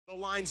The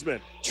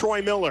linesman,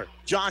 Troy Miller,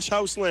 Josh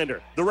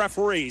Houselander, the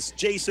referees,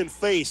 Jason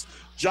Feist,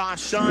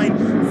 Josh Shine.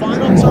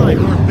 Final time,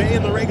 North Bay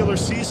in the regular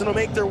season will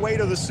make their way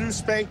to the Sault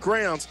Ste Marie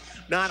grounds.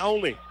 Not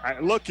only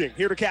looking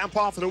here to cap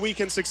off the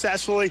weekend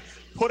successfully,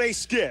 put an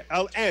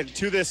end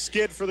to this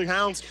skid for the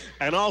Hounds,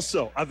 and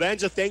also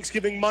avenge a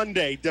Thanksgiving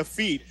Monday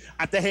defeat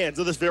at the hands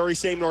of this very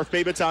same North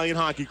Bay Battalion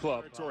Hockey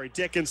Club.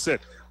 Dickinson,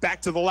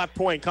 back to the left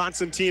point,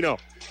 Constantino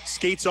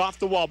skates off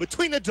the wall,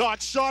 between the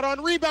dots, shot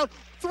on rebound,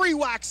 3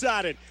 whacks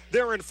at it.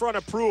 They're in front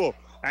of Proulx,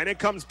 and it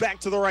comes back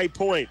to the right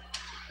point.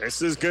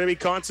 This is going to be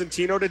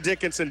Constantino to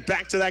Dickinson,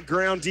 back to that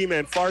ground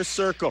D-man, far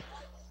circle.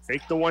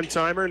 Fake the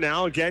one-timer,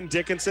 now again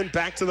Dickinson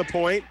back to the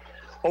point,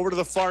 over to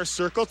the far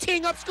circle,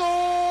 teeing up,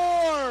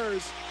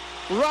 scores!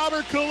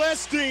 Robert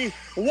Calisti,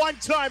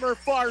 one-timer,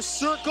 far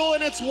circle,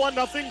 and it's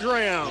 1-0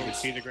 ground. You can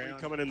see the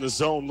ground coming in the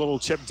zone, little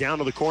chip down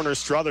to the corner,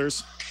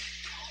 Struthers.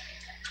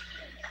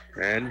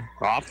 And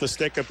off the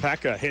stick of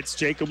Pekka, hits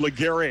Jacob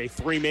Laguerre,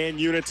 3-man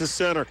unit to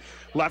center.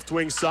 Left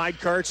wing side,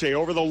 Karche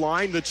over the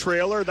line, the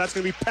trailer, that's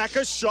going to be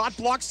Pekka, shot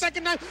blocked,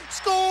 second time,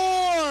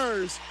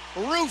 scores!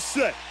 Roofs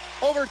it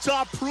over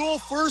top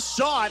Proulx, first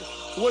shot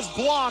was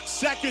blocked,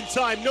 second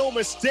time, no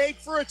mistake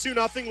for a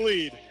 2-0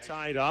 lead.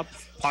 Tied up,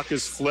 puck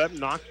is flipped,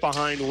 knocked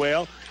behind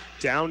Whale.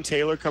 Down,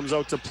 Taylor comes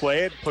out to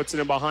play it, puts it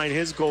in behind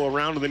his goal,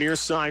 around to the near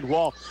side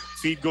wall.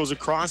 Feed goes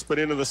across, but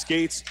into the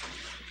skates.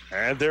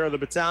 And there the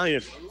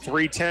Battalion,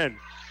 3:10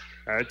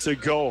 to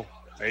go.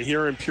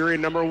 Here in period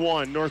number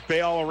 1, North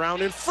Bay all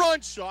around in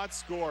front, shot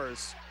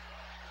scores.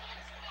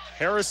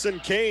 Harrison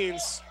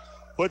Keynes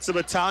puts the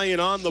Battalion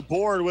on the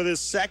board with his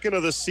second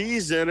of the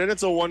season, and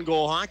it's a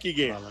 1-goal hockey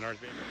game. And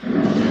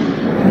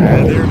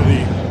there to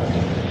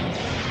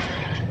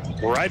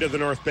the right of the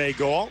North Bay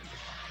goal.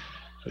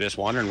 I'm just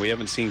wondering, we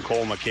haven't seen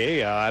Cole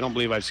McKay. I don't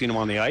believe I've seen him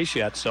on the ice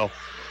yet, so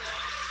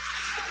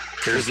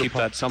here's keep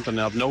that something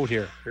of note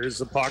here. Here's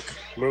the puck,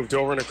 moved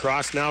over and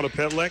across now to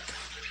Pitlick.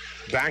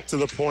 Back to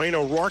the point,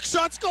 O'Rourke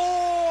shot,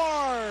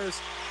 scores!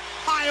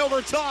 High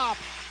over top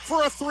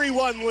for a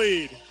 3-1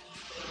 lead.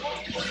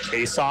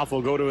 Face-off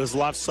will go to his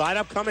left side.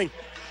 Upcoming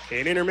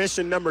in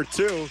intermission number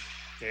 2,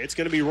 it's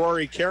going to be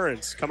Rory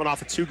Cairns, coming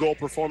off a 2-goal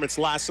performance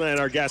last night.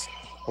 Our guest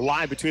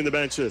live between the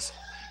benches.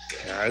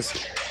 As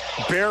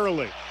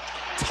barely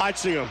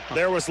touching him,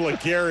 there was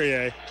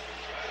Laguerre.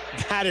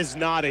 That is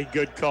not a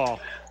good call.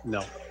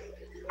 No.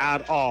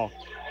 At all.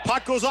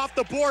 Puck goes off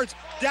the boards,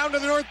 down to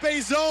the North Bay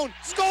zone,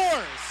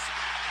 scores!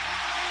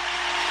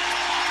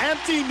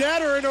 Empty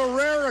netter in a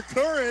rare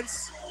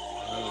occurrence.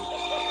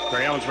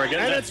 Greyhounds were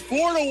getting and it's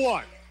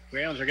 4-1.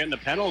 Greyhounds are getting a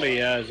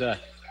penalty as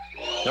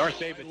North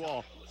Bay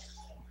wall.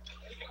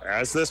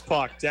 As this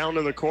puck down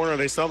in the corner,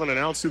 they still haven't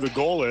announced who the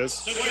goal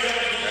is.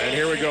 And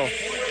here we go.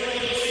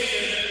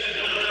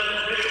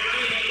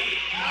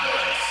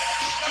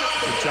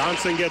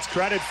 Johnson gets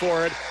credit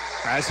for it,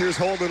 as here's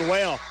Holden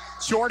Whale.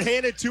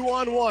 Short-handed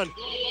 2-on-1.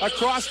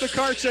 Across the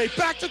Karche,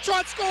 back to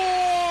Trot,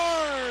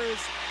 scores!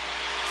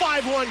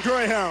 5-1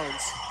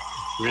 Greyhounds.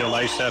 Real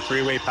nice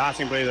three-way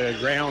passing play. The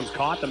Greyhounds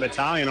caught the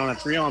Battalion on a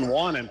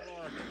 3-on-1. And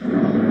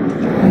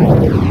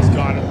he's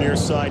got it near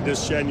side to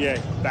Chenier.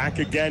 Back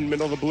again,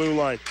 middle of the blue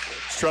line.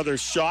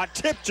 Struthers shot,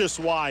 tipped just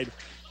wide.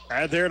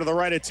 And there to the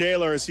right of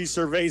Taylor as he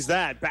surveys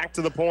that. Back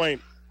to the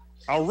point.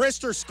 A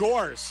wrister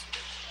scores.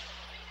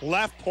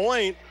 Left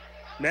point,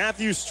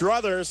 Matthew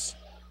Struthers.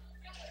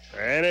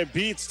 And it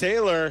beats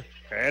Taylor,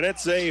 and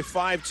it's a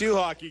 5-2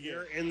 hockey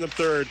game in the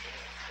third.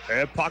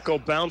 And puck will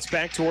bounce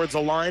back towards the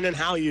line, and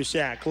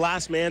Halyushak,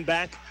 last man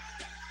back.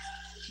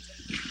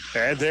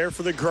 And there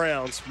for the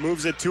grounds,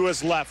 moves it to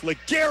his left.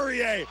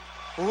 Laguerre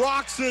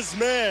rocks his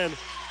man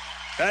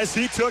as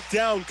he took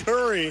down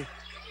Curry.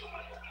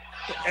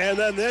 And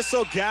then this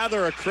will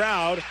gather a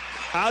crowd.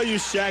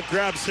 Halyushak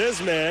grabs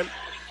his man.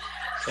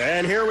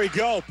 And here we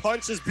go,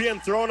 punches being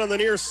thrown on the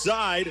near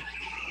side.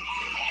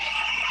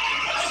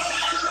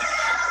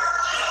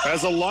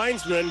 As a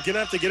linesman, gonna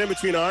have to get in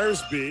between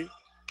Arsby.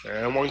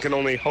 And one can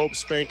only hope,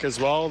 Spank, as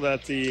well,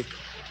 that the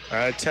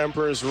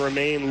tempers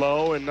remain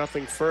low and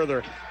nothing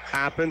further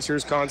happens.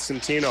 Here's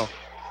Constantino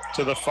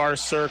to the far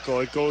circle.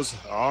 It goes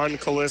on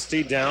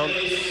Calisti, down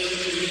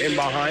in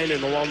behind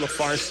and along the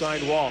far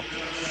side wall.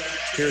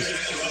 Here's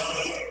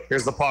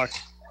the puck.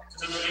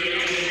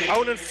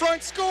 Out in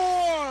front,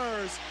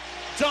 scores!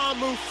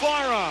 Dom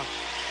Mufara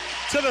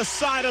to the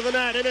side of the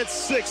net, and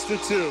it's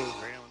 6-2.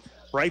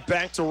 Right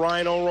back to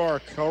Ryan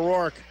O'Rourke.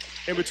 O'Rourke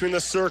in between the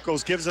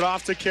circles, gives it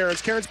off to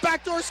Cairns. Cairns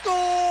backdoor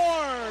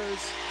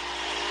scores!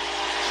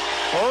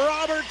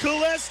 Robert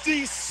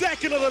Calisti,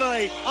 second of the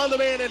night on the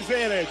man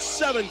advantage,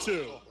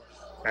 7-2.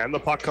 And the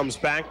puck comes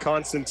back,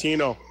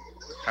 Constantino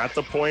at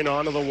the point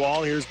onto the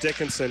wall. Here's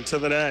Dickinson to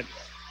the net.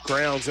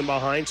 Grounds in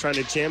behind, trying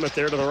to jam it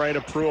there to the right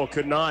of Proulx.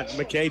 Could not.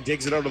 McKay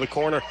digs it out of the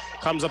corner,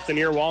 comes up the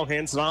near wall,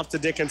 hands it off to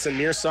Dickinson.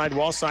 Near side,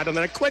 wall side, and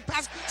then a quick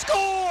pass,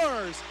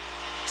 scores!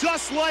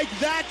 Just like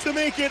that to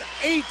make it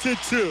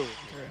 8-2.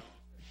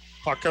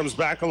 Puck comes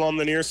back along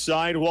the near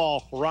side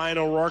wall. Ryan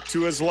O'Rourke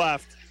to his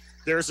left.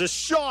 There's a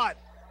shot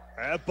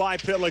by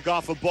Pitlick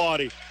off a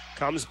body.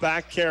 Comes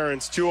back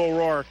Cairns to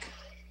O'Rourke.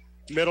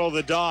 Middle of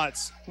the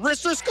dots.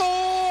 Rister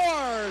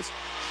scores!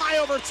 High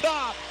over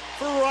top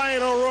for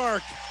Ryan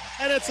O'Rourke.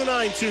 And it's a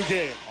 9-2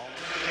 game.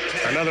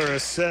 Another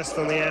assist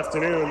on the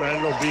afternoon.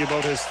 That'll be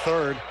about his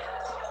third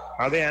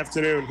of the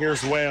afternoon.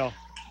 Here's Whale.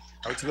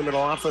 Out to the middle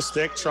off a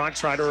stick. Trot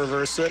try to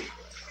reverse it.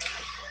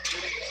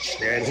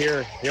 And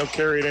here, he'll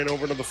carry it in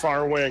over to the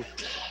far wing.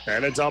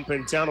 And a dump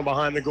in down and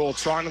behind the goal.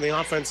 Trot on the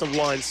offensive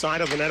line,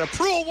 side of the net. A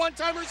Proulx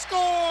one-timer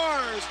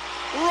scores!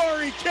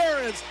 Rory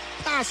Cairns,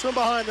 pass from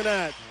behind the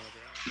net.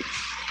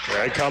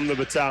 There come the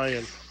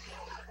Battalion.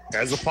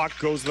 As the puck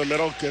goes to the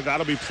middle,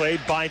 that'll be played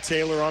by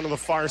Taylor onto the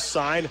far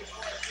side.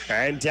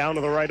 And down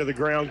to the right of the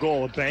ground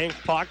goal. A bank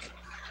puck.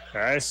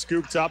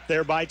 Scooped up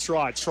there by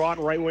Trot. Trot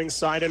right wing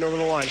side and over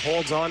the line.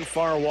 Holds on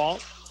far wall.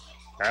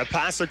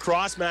 Pass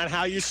across. Matt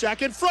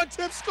Halushek in front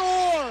tip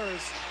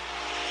scores!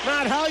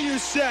 Matt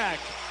Halushek.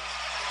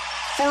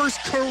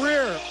 First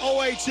career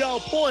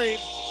OHL point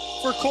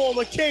for Cole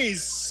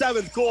McKay's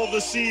 7th goal of the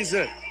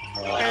season.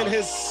 And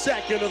his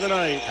 2nd of the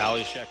night.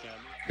 Halushek.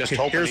 Just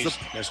hoping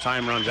his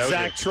time runs out.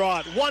 Zach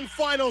Trot. One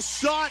final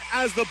shot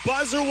as the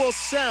buzzer will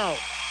sound.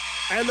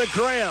 And the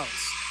Greyhounds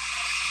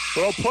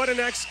will put an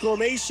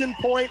exclamation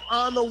point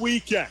on the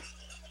weekend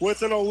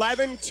with an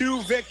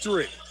 11-2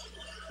 victory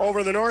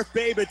over the North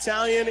Bay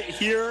Battalion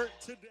here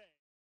today.